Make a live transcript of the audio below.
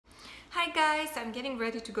Hi guys, I'm getting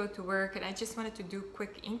ready to go to work and I just wanted to do a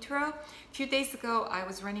quick intro. A few days ago I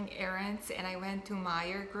was running errands and I went to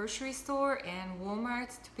Meijer grocery store and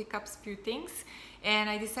Walmart to pick up a few things, and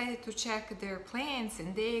I decided to check their plants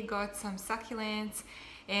and they got some succulents,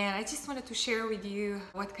 and I just wanted to share with you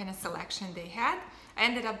what kind of selection they had. I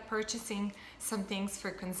ended up purchasing some things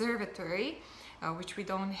for conservatory, which we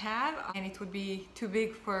don't have, and it would be too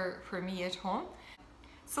big for me at home.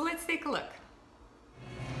 So let's take a look.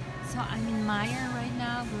 So I'm in Meijer right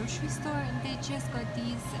now, grocery store, and they just got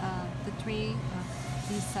these, the tray of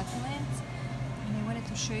these succulents, and I wanted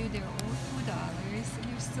to show you they're all $2, and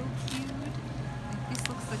they're so cute. Like, this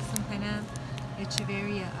looks like some kind of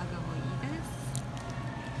echeveria agavoides.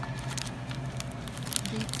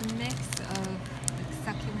 It's a mix of like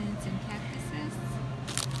succulents and cactuses.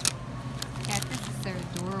 Cactuses are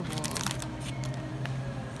adorable.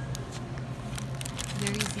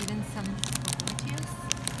 There is even some opuntias.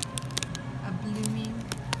 A blooming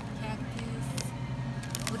cactus.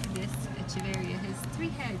 Look at this echeveria. It has 3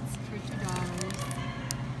 heads for $2.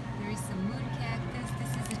 There is some moon cactus.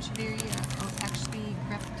 This is echeveria, actually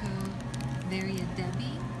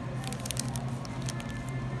variegated.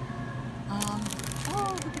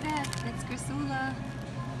 Oh, look at that. That's crassula.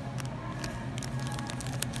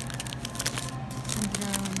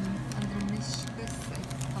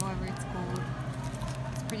 However it's called.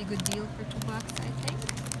 It's a pretty good deal for $2, I think.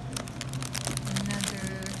 Another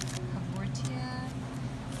haworthia.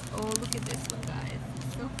 Oh, look at this one, guys.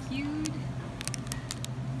 It's so cute.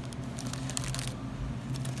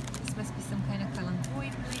 This must be some kind of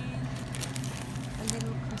calanchoid plant. A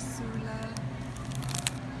little crassula.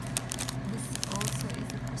 This also is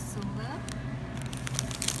a crassula.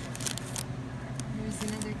 There's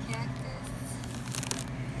another cactus.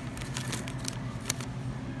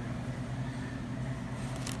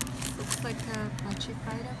 Looks like a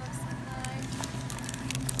pachiphytum of some kind.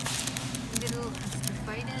 Little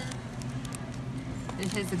astrophytum. It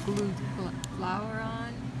has a glued flower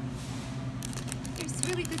on. There's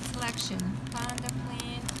really good selection. Panda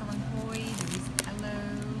plant, calanchoid, there is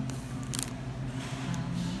aloe.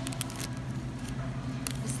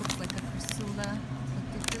 This looks like a crassula,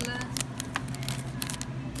 succulent.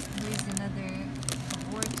 There's another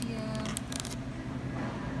haworthia.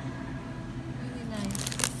 Really nice.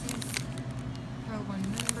 This is Pearl One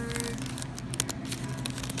Member.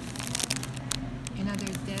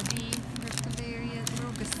 Another Debbie, echeverias,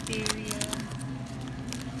 little wisteria.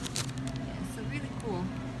 Yeah, so really cool.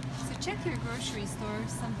 So check your grocery store.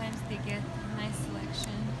 Sometimes they get a nice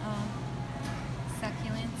selection of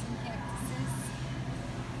succulents and cactuses.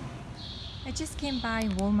 I just came by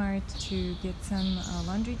Walmart to get some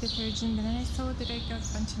laundry detergent, and then I saw that I got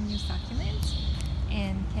a bunch of new succulents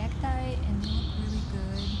and cacti, and they look really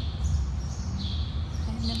good.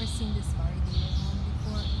 I've never seen this variegated one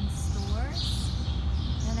before in stores.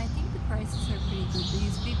 And I think the prices are pretty good.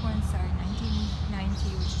 These big ones are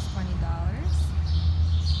 $19.90, which is $20.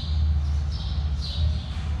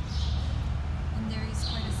 And there is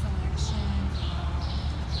quite a selection of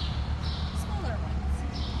smaller ones.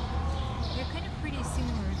 They're kind of pretty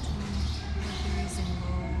similar to what there is in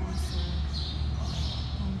Lowe's or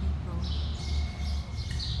Home Depot.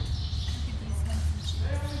 Look at these handsome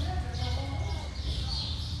chicks.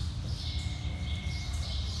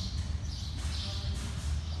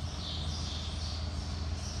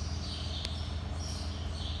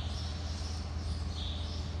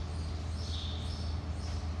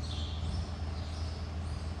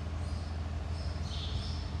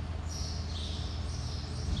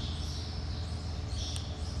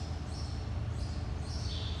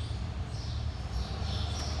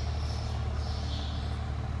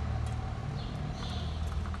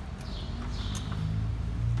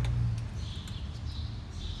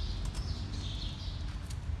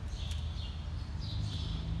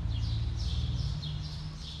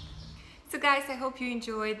 So guys, I hope you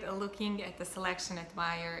enjoyed looking at the selection at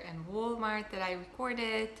Meijer and Walmart that I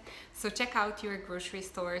recorded. So check out your grocery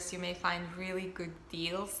stores. You may find really good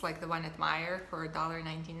deals like the one at Meijer for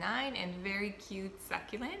 $1.99 and very cute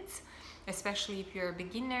succulents, especially if you're a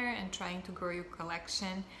beginner and trying to grow your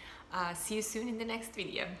collection. See you soon in the next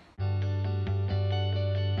video.